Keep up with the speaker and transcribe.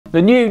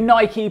The new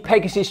Nike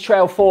Pegasus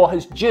Trail 4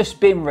 has just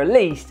been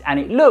released and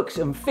it looks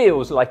and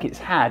feels like it's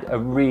had a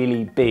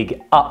really big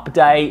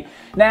update.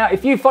 Now,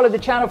 if you followed the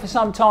channel for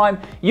some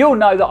time, you'll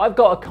know that I've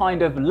got a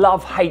kind of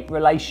love-hate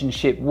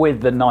relationship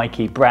with the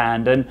Nike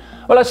brand. And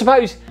well, I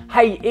suppose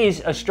hate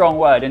is a strong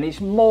word and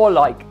it's more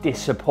like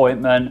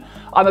disappointment.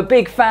 I'm a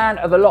big fan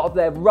of a lot of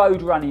their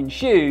road running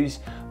shoes,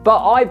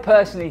 but I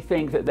personally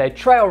think that their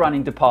trail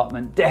running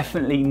department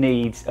definitely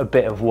needs a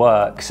bit of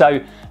work.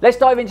 So let's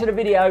dive into the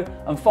video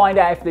and find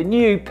out if the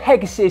new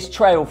Pegasus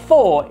Trail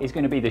 4 is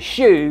going to be the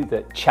shoe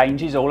that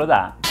changes all of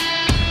that.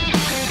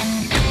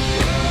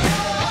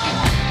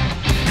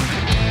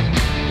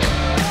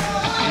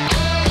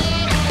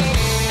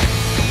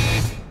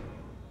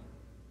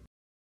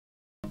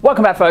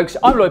 Welcome back folks,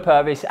 I'm Lloyd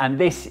Purvis and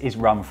this is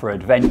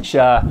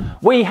Run4Adventure.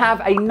 We have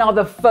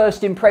another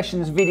first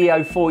impressions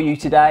video for you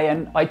today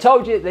and I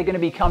told you they're going to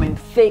be coming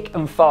thick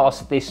and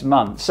fast this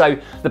month. So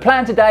the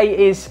plan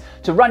today is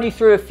to run you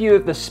through a few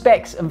of the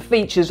specs and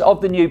features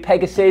of the new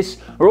Pegasus.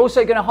 We're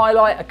also going to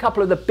highlight a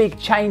couple of the big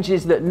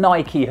changes that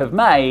Nike have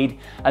made,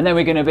 and then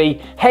we're going to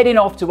be heading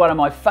off to one of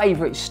my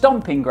favourite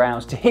stomping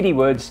grounds, to Hiddy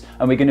Woods,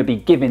 and we're going to be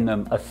giving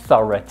them a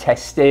thorough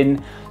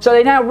testing. So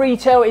they now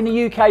retail in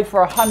the UK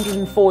for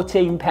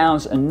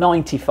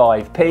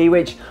 £114.95,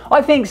 which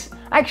I think's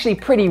actually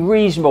pretty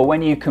reasonable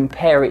when you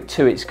compare it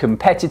to its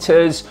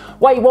competitors.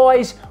 Weight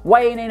wise,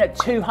 weighing in at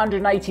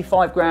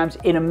 285 grams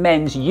in a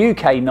men's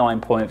UK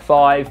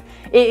 9.5.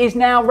 It is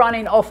now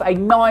running off a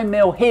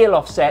 9mm heel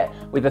offset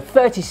with a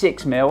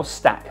 36mm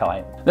stack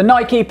height. The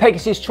Nike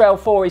Pegasus Trail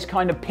 4 is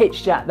kind of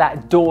pitched at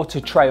that door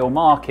to trail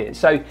market,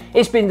 so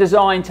it's been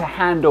designed to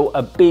handle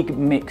a big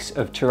mix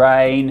of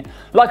terrain.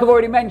 Like I've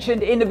already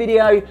mentioned in the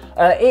video,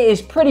 it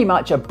is pretty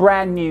much a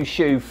brand new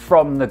shoe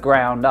from the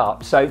ground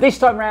up. So this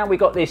time around we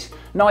got this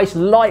nice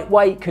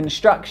lightweight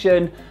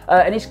construction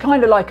and it's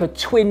kind of like a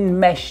twin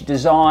mesh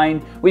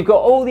design. We've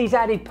got all these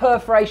added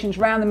perforations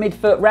around the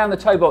midfoot, around the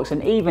toe box,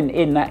 and even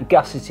in that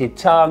gusseted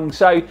tongue.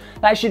 So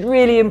that should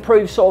really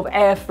improve sort of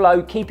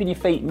airflow, keeping your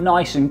feet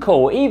nice and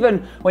cool,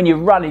 even when you're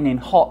running in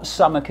hot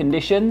summer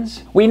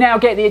conditions. We now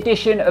get the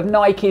addition of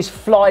Nike's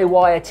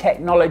Flywire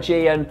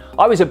technology, and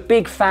I was a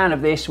big fan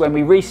of this when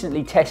we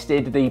recently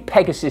tested the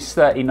Pegasus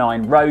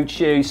 39 road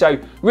shoe, so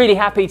really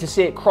happy to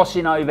see it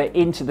crossing over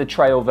into the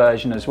trail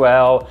version as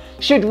well.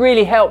 Should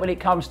really help when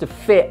it comes to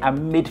fit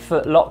and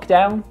midfoot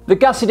lockdown. The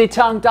gusseted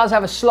tongue does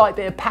have a slight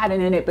bit of padding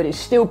in it, but it's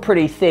still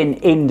pretty thin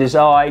in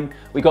design.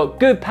 We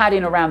got good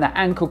padding around the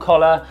ankle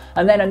collar,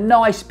 and then a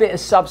nice bit of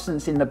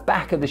substance in the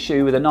back of the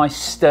shoe with a nice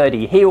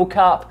sturdy heel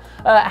cup.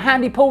 A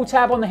handy pull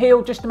tab on the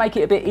heel just to make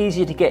it a bit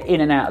easier to get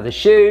in and out of the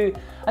shoe.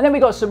 And then we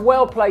got some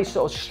well-placed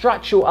sort of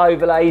structural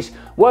overlays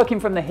working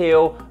from the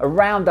heel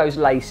around those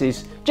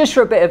laces, just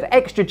for a bit of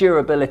extra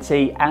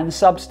durability and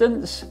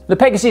substance. The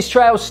Pegasus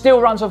Trail still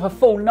runs off a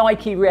full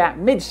Nike React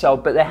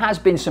midsole, but there has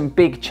been some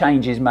big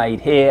changes made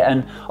here,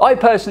 and I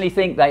personally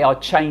think they are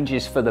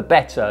changes for the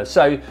better.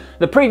 So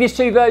the previous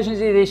two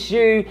versions of this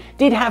shoe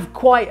did have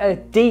quite a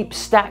deep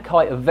stack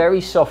height of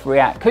very soft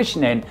React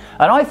cushioning,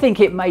 and I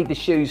think it made the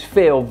shoes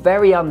feel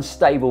very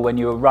unstable when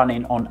you were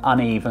running on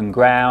uneven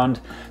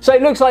ground. So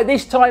it looks like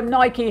this time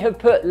Nike have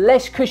put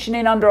less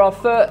cushioning under our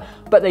foot,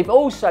 but they've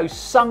also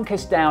sunk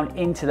us down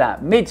into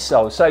that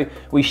midsole, so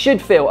we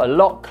should feel a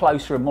lot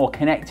closer and more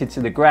connected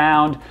to the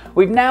ground.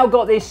 We've now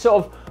got this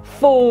sort of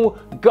full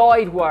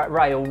guide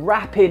rail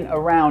wrapping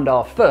around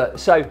our foot,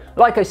 so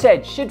like I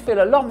said, should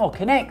feel a lot more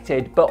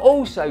connected, but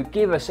also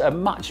give us a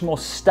much more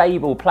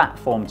stable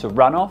platform to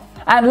run off.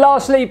 And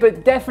lastly,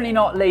 but definitely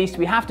not least,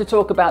 we have to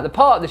talk about the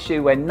part of the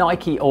shoe where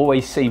Nike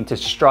always seem to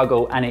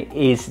struggle, and it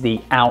is the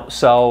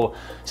outsole.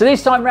 So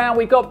this time round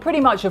we've got pretty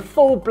much a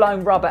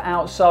full-blown rubber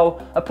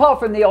outsole, apart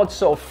from the odd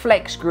sort of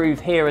flex groove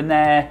here and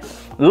there.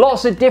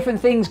 Lots of different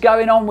things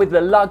going on with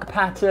the lug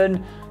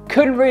pattern.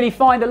 Couldn't really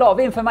find a lot of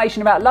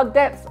information about lug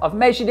depth. I've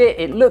measured it,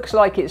 it looks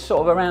like it's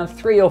sort of around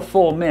 3 or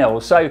 4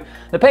 mil. So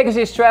the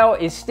Pegasus Trail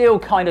is still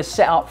kind of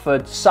set up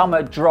for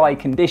summer dry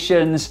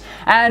conditions,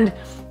 and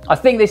I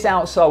think this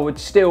outsole would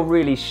still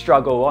really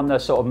struggle on the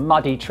sort of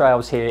muddy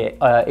trails here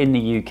in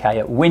the UK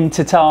at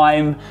winter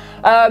time.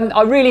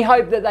 I really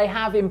hope that they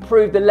have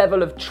improved the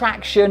level of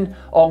traction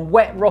on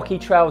wet rocky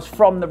trails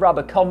from the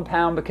rubber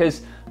compound,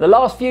 because the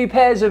last few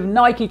pairs of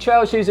Nike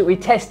trail shoes that we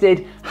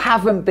tested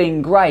haven't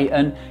been great,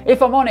 and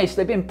if I'm honest,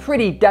 they've been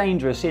pretty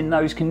dangerous in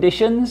those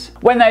conditions.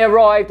 When they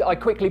arrived, I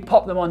quickly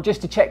popped them on just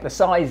to check the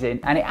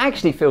sizing, and it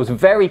actually feels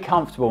very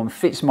comfortable and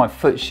fits my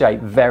foot shape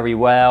very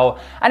well.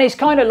 And it's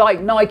kind of like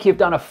Nike have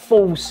done a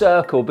full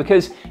circle,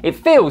 because it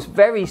feels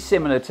very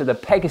similar to the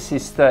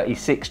Pegasus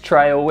 36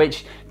 Trail,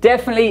 which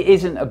definitely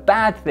isn't a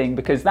bad thing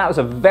because that was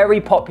a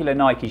very popular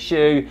Nike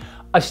shoe.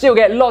 I still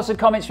get lots of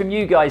comments from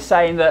you guys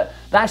saying that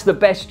that's the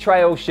best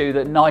trail shoe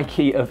that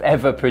Nike have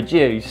ever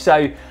produced.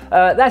 So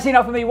that's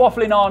enough of me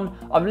waffling on.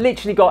 I've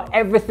literally got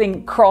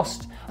everything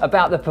crossed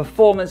about the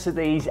performance of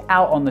these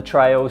out on the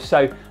trails.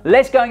 So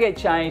let's go and get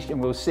changed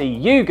and we'll see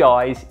you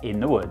guys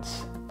in the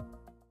woods.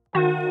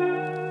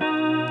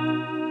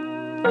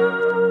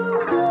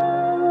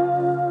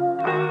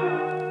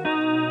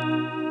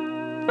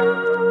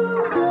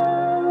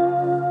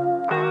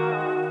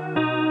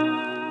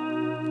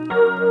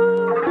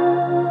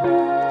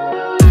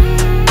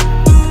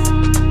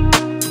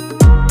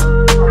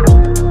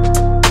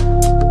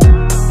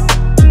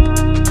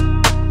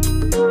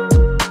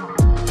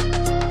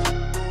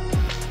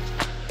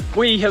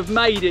 We have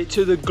made it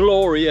to the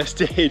glorious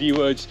Tahiti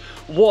Woods.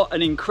 What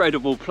an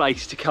incredible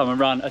place to come and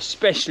run,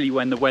 especially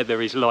when the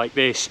weather is like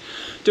this.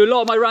 Do a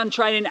lot of my run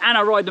training and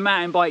I ride the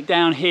mountain bike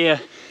down here.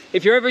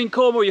 If you're ever in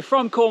Cornwall, you're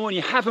from Cornwall and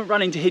you haven't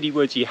run into Tahiti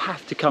Woods, you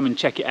have to come and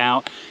check it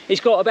out. It's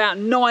got about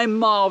 9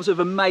 miles of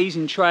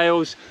amazing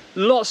trails,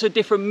 lots of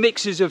different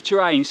mixes of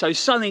terrain, so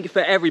something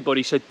for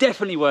everybody, so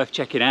definitely worth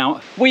checking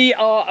out. We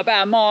are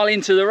about a mile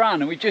into the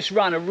run and we've just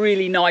run a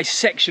really nice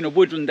section of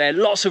woodland there,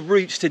 lots of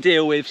routes to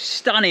deal with,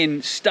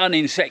 stunning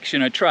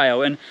section of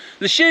trail, and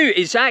the shoe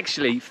is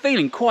actually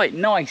feeling quite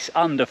nice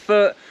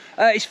underfoot.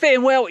 It's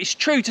fitting well, it's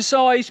true to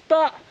size,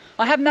 but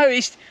I have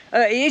noticed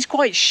it is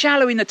quite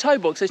shallow in the toe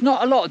box. There's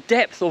not a lot of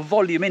depth or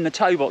volume in the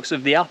toe box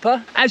of the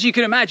upper. As you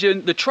can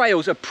imagine, the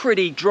trails are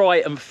pretty dry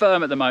and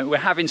firm at the moment. We're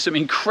having some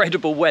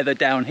incredible weather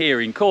down here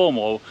in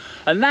Cornwall,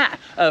 and that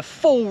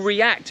full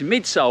React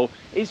midsole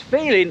is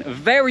feeling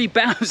very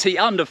bouncy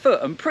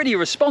underfoot and pretty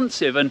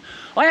responsive, and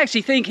I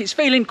actually think it's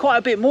feeling quite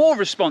a bit more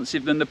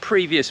responsive than the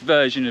previous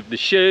version of the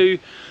shoe.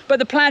 But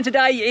the plan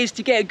today is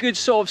to get a good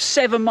sort of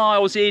 7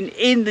 miles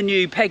in the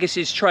new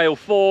Pegasus Trail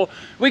 4.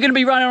 We're going to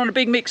be running on a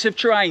big mix of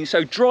terrain,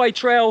 so dry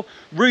trail,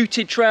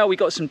 rooted trail, we've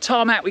got some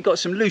tarmac, we've got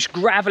some loose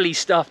gravelly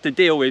stuff to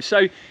deal with,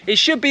 so it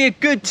should be a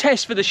good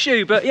test for the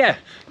shoe. But yeah,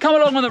 come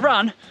along on the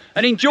run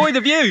and enjoy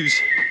the views.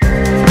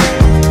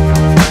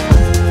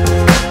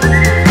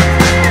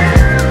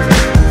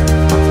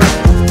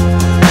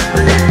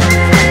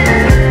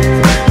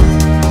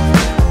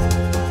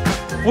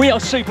 We are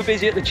super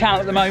busy at the channel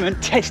at the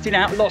moment, testing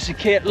out lots of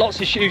kit,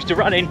 lots of shoes to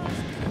run in,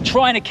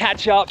 trying to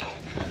catch up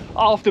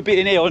after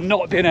being ill and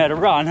not being able to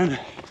run. And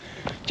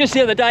just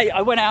the other day,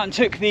 I went out and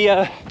took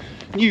the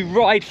new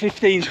Ride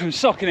 15s from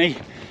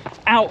Saucony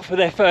out for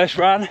their first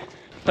run.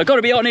 I've got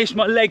to be honest,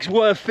 my legs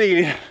were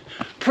feeling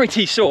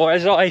pretty sore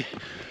as I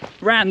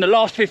ran the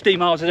last 15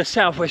 miles of the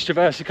Southwest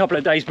Traverse a couple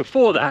of days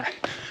before that,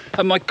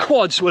 and my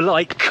quads were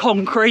like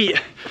concrete.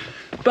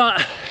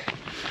 But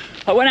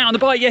I went out on the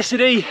bike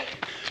yesterday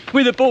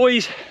with the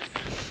boys,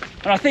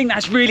 and I think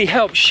that's really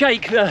helped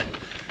shake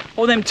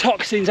all them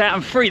toxins out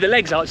and free the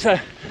legs out, so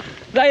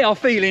they are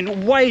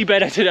feeling way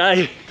better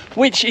today,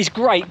 which is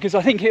great because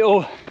I think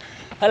it'll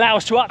allow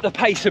us to up the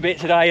pace a bit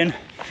today and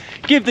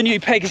give the new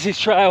Pegasus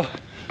Trail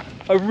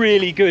a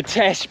really good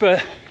test.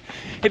 But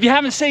if you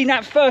haven't seen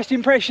that first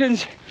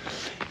impressions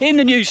in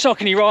the new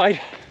Saucony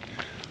ride,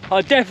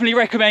 I definitely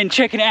recommend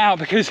checking it out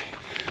because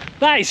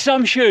that is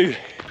some shoe.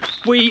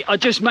 We are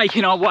just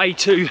making our way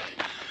to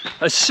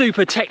a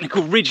super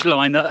technical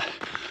ridgeline that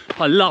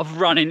I love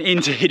running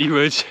into Tahiti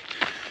Woods.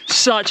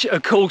 Such a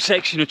cool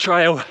section of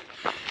trail.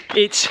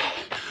 It's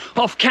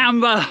off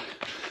camber,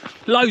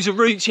 loads of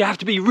routes, you have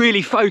to be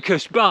really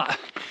focused, but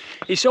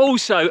it's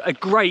also a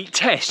great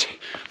test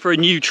for a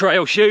new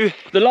trail shoe.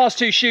 The last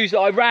 2 shoes that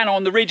I ran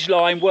on the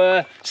ridgeline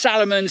were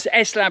Salomon's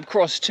S-Lab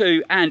Cross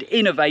 2 and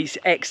Innovate's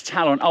X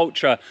Talon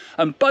Ultra,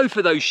 and both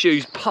of those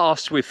shoes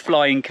passed with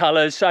flying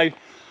colours. So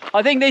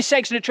I think this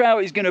section of trail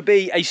is going to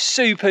be a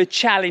super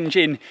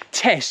challenging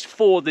test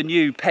for the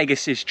new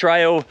Pegasus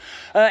Trail.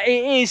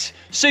 It is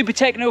super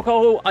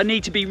technical, I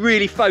need to be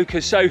really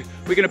focused, so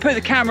we're going to put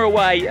the camera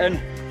away and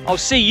I'll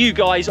see you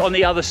guys on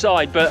the other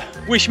side, but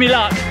wish me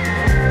luck.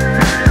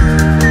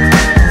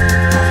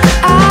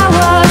 I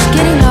was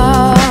getting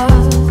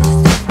lost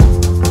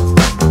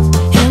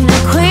in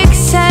the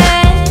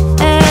quicksand,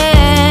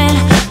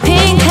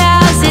 pink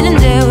clouds didn't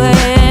do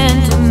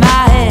it to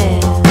my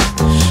head,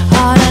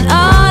 on and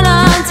on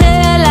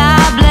until I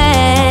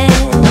bled,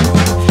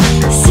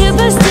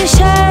 superstitious,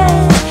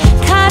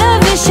 kind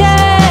of vicious.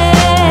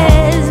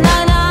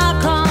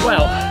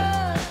 Well,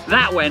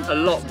 that went a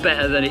lot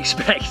better than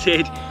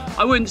expected.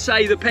 I wouldn't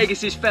say the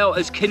Pegasus felt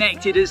as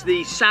connected as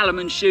the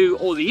Salomon shoe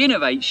or the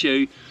Innovate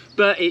shoe,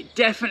 but it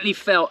definitely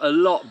felt a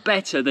lot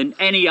better than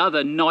any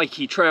other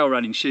Nike trail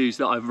running shoes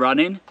that I've run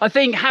in. I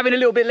think having a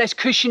little bit less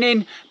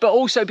cushioning, but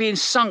also being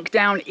sunk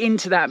down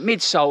into that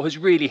midsole has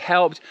really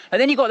helped.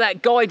 And then you've got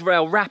that guide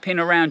rail wrapping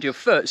around your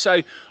foot.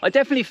 So I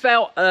definitely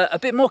felt a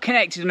bit more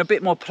connected and a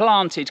bit more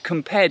planted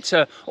compared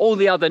to all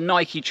the other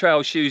Nike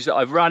trail shoes that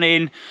I've run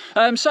in.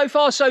 So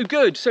far, so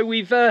good. So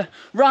we've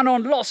run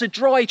on lots of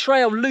dry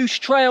trail, loose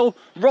trail,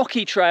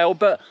 rocky trail,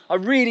 but I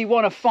really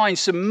want to find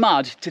some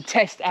mud to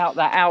test out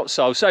that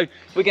outsole. So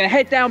we're going to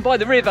head down by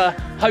the river,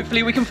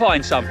 hopefully we can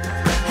find some.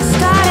 I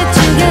started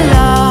to get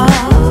lost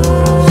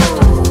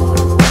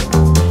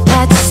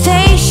at the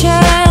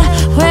station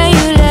where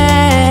you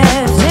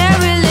left,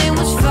 everything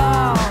was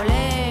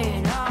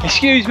falling.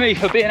 Excuse me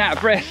for being out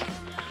of breath,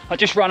 I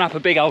just run up a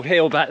big old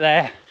hill back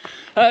there.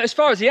 As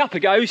far as the upper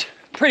goes,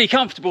 pretty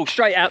comfortable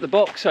straight out the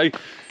box, so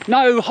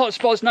no hot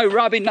spots, no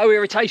rubbing, no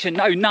irritation,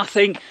 no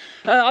nothing.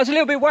 I was a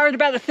little bit worried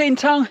about the thin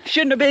tongue,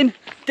 shouldn't have been.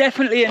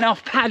 Definitely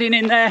enough padding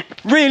in there.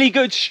 Really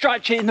good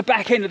structure in the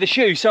back end of the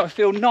shoe, so I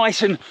feel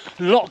nice and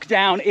locked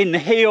down in the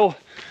heel.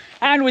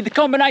 And with the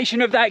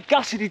combination of that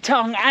gusseted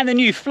tongue and the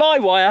new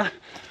Flywire,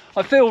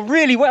 I feel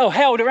really well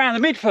held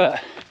around the midfoot.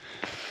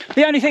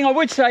 The only thing I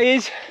would say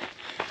is,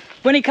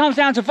 when it comes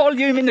down to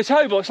volume in the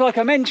toe box, like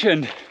I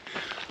mentioned,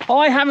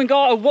 I haven't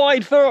got a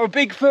wide foot or a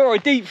big foot or a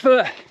deep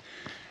foot,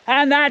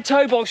 and that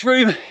toe box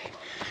room, it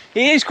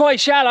is quite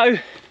shallow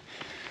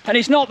and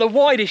it's not the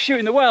widest shoe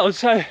in the world,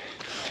 so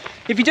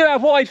if you do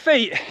have wide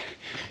feet, it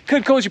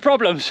could cause you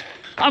problems.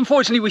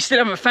 Unfortunately, we still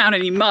haven't found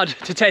any mud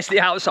to test the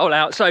outsole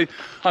out, so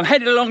I'm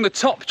headed along the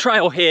top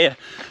trail here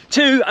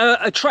to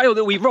a trail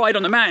that we ride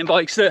on the mountain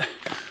bikes that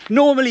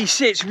normally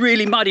sits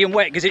really muddy and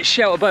wet because it's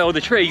sheltered by all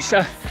the trees,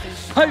 so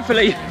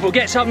hopefully we'll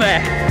get some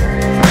there.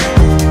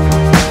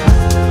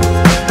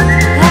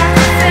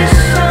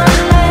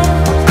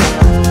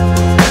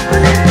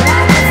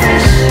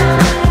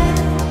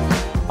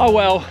 Oh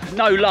well,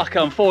 no luck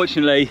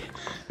unfortunately.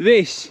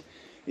 This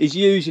is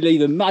usually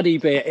the muddy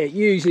bit. It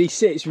usually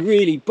sits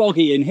really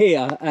boggy in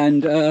here,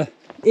 and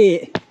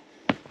it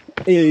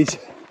is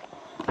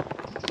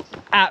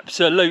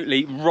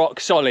absolutely rock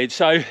solid.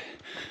 So it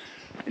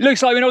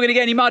looks like we're not going to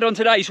get any mud on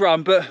today's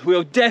run, but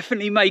we'll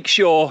definitely make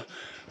sure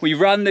we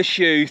run the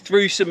shoe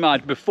through some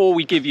mud before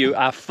we give you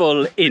our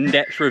full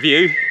in-depth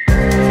review.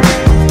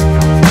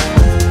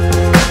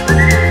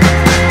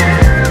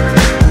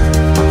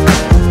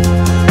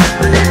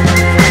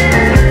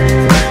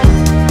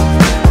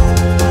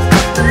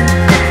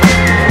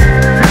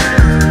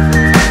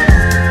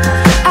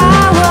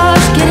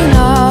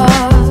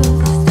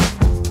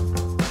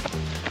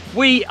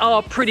 We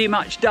are pretty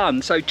much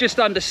done, so just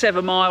under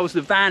 7 miles,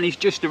 the van is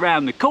just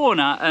around the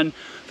corner, and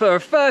for a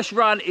first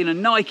run in a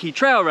Nike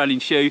trail running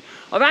shoe,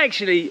 I've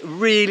actually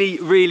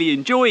really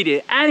enjoyed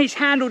it, and it's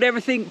handled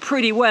everything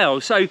pretty well.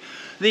 So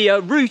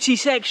the rooty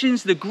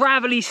sections, the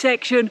gravelly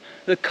section,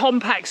 the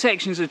compact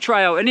sections of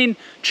trail, and in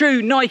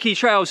true Nike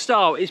trail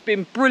style, it's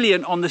been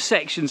brilliant on the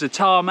sections of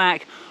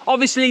tarmac.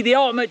 Obviously the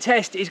ultimate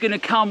test is going to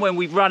come when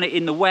we run it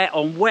in the wet,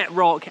 on wet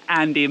rock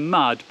and in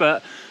mud,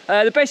 but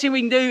the best thing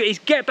we can do is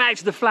get back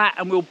to the flat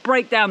and we'll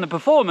break down the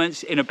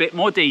performance in a bit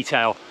more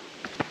detail.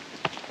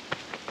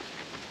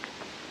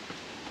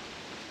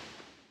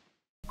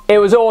 It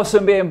was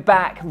awesome being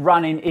back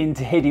running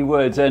into Hiddy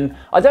Woods, and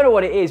I don't know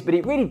what it is, but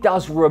it really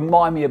does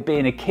remind me of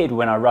being a kid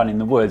when I run in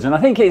the woods. And I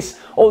think it's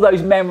all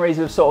those memories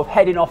of sort of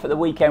heading off at the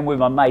weekend with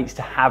my mates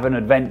to have an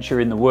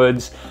adventure in the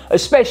woods,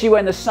 especially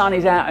when the sun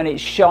is out and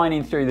it's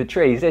shining through the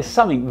trees. There's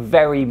something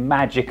very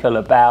magical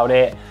about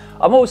it.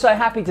 I'm also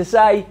happy to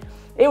say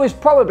it was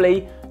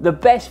probably the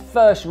best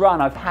first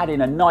run I've had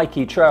in a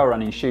Nike trail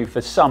running shoe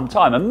for some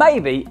time, and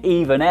maybe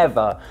even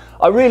ever.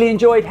 I really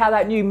enjoyed how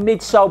that new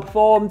midsole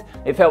performed.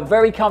 It felt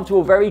very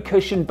comfortable, very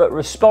cushioned but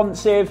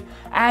responsive,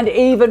 and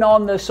even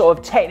on the sort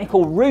of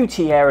technical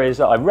rooty areas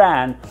that I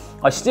ran,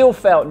 I still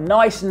felt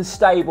nice and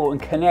stable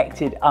and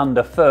connected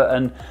underfoot,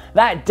 and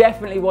that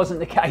definitely wasn't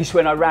the case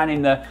when I ran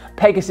in the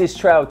Pegasus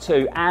Trail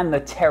 2 and the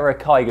Terra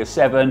Kaiga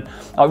 7.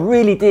 I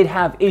really did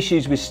have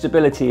issues with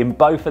stability in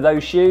both of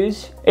those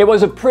shoes. It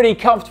was a pretty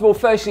comfortable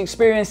first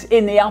experience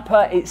in the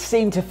upper. It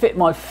seemed to fit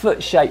my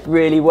foot shape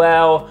really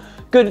well.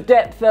 Good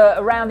depth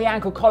around the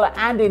ankle collar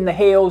and in the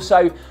heel,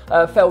 so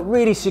felt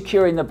really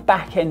secure in the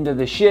back end of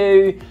the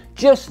shoe.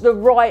 Just the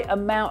right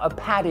amount of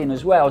padding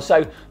as well,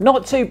 so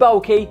not too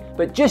bulky,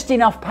 but just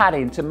enough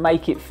padding to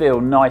make it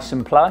feel nice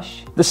and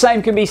plush. The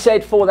same can be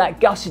said for that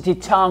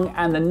gusseted tongue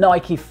and the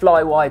Nike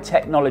Flywire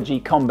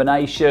technology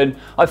combination.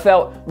 I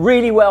felt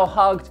really well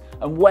hugged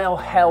and well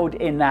held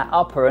in that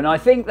upper, and I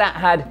think that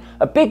had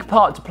a big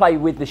part to play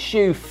with the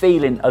shoe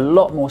feeling a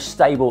lot more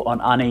stable on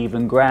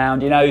uneven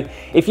ground. You know,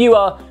 if you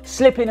are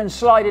slipping and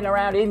sliding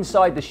around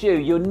inside the shoe,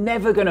 you're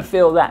never going to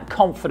feel that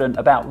confident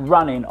about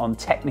running on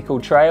technical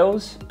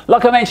trails.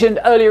 Like I mentioned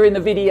earlier in the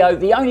video,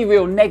 the only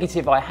real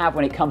negative I have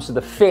when it comes to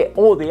the fit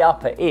or the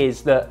upper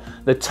is that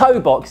the toe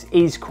box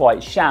is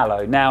quite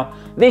shallow. Now,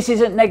 this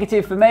isn't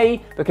negative for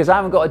me because I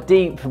haven't got a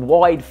deep,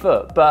 wide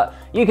foot, but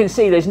you can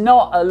see there's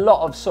not a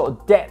lot of sort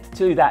of depth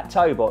to that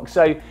toe box.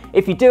 So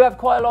if you do have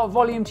quite a lot of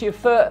volume to your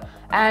foot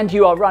and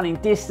you are running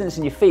distance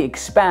and your feet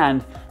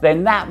expand,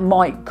 then that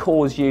might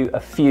cause you a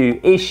few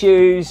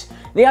issues.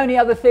 The only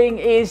other thing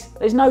is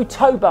there's no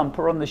toe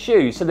bumper on the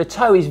shoe, so the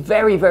toe is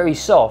very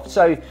soft.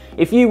 So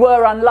if you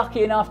were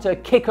unlucky enough to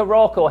kick a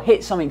rock or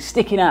hit something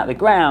sticking out of the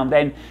ground,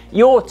 then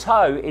your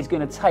toe is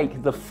going to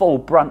take the full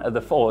brunt of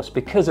the force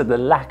because of the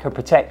lack of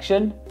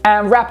protection.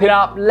 And wrapping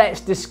up,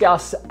 let's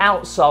discuss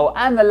outsole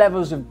and the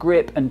levels of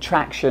grip and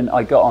traction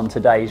I got on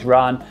today's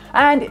run.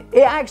 And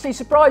it actually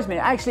surprised me, it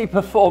actually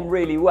performed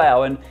really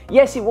well. And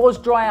yes, it was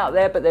dry out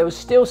there, but there was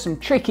still some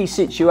tricky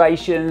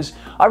situations.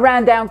 I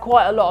ran down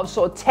quite a lot of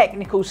sort of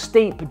technical,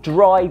 steep,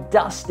 dry,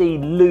 dusty,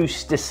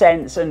 loose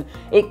descents, and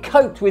it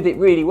coped with it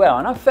really well.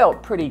 And I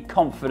felt pretty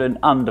confident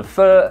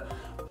underfoot.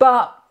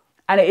 But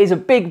And it is a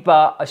big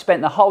but. I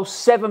spent the whole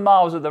 7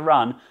 miles of the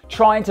run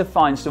trying to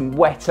find some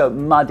wetter,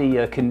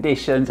 muddier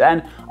conditions,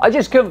 and I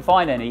just couldn't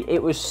find any.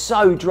 It was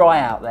so dry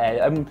out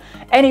there.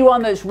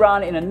 Anyone that's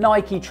run in a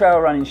Nike trail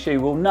running shoe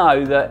will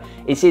know that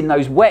it's in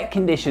those wet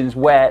conditions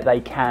where they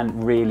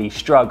can really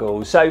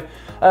struggle. So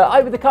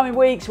over the coming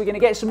weeks, we're going to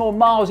get some more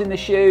miles in the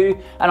shoe,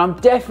 and I'm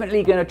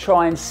definitely going to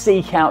try and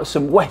seek out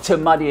some wetter,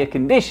 muddier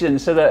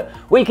conditions so that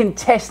we can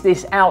test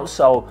this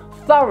outsole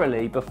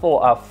thoroughly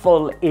before our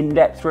full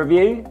in-depth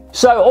review.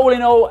 So all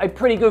in all, a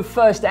pretty good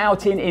first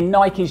outing in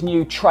Nike's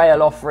new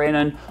trail offering,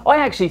 and I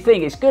actually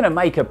think it's going to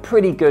make a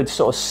pretty good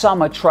sort of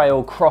summer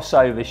trail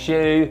crossover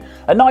shoe.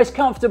 A nice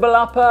comfortable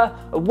upper,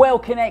 a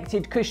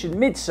well-connected cushioned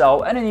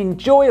midsole, and an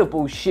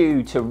enjoyable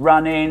shoe to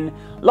run in.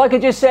 Like I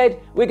just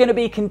said, we're going to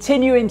be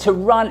continuing to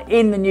run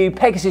in the new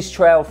Pegasus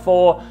Trail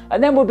 4,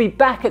 and then we'll be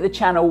back at the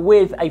channel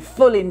with a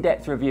full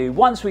in-depth review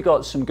once we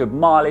got some good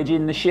mileage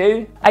in the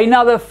shoe.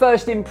 Another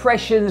first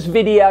impressions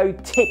video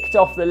ticked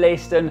off the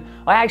list, and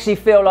I actually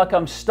feel like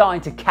I'm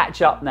starting to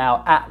catch up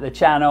now at the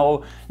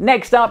channel.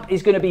 Next up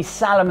is going to be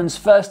Salomon's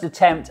first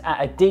attempt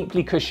at a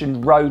deeply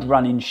cushioned road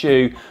running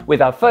shoe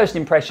with our first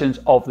impressions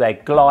of their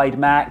Glide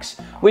Max.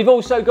 We've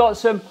also got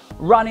some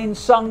running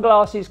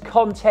sunglasses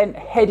content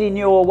heading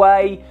your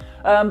way.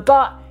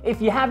 But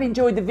if you have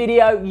enjoyed the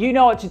video, you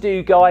know what to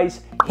do,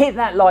 guys. Hit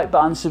that like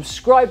button,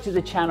 subscribe to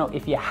the channel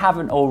if you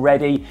haven't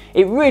already.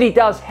 It really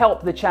does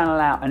help the channel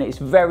out and it's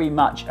very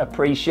much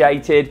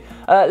appreciated.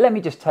 Let me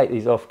just take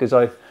these off because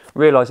I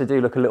realise I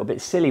do look a little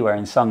bit silly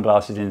wearing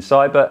sunglasses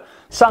inside, but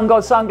Sun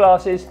God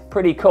sunglasses,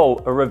 pretty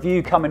cool. A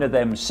review coming to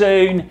them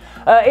soon.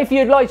 If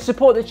you'd like to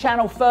support the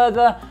channel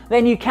further,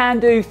 then you can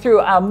do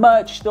through our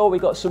merch store.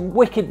 We've got some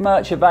wicked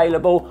merch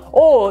available,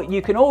 or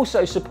you can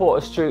also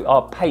support us through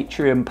our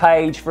Patreon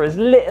page for as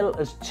little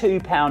as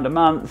 £2 a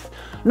month.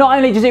 Not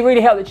only does it really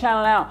help the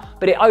channel out,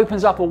 but it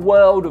opens up a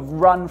world of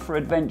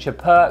Run4Adventure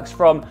perks,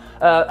 from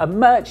a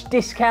merch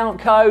discount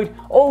code,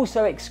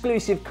 also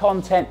exclusive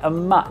content,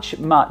 and much,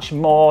 much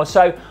more.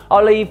 So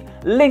I'll leave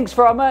links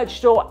for our merch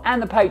store and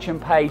the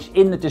Patreon page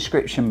in the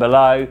description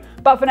below.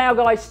 But for now,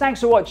 guys,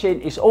 thanks for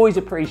watching. It's always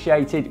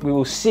appreciated. We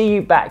will see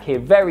you back here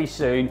very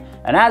soon.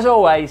 And as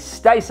always,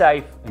 stay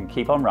safe and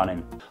keep on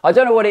running. I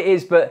don't know what it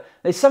is, but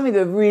there's something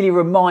that really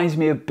reminds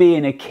me of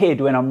being a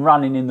kid when I'm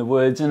running in the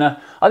woods. And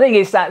I think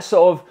it's that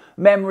sort of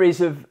memories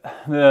of...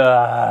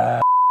 There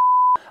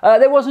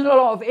wasn't a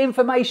lot of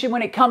information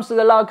when it comes to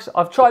the lugs.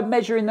 I've tried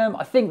measuring them.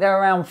 I think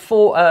they're around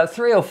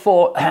 3 or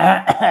 4.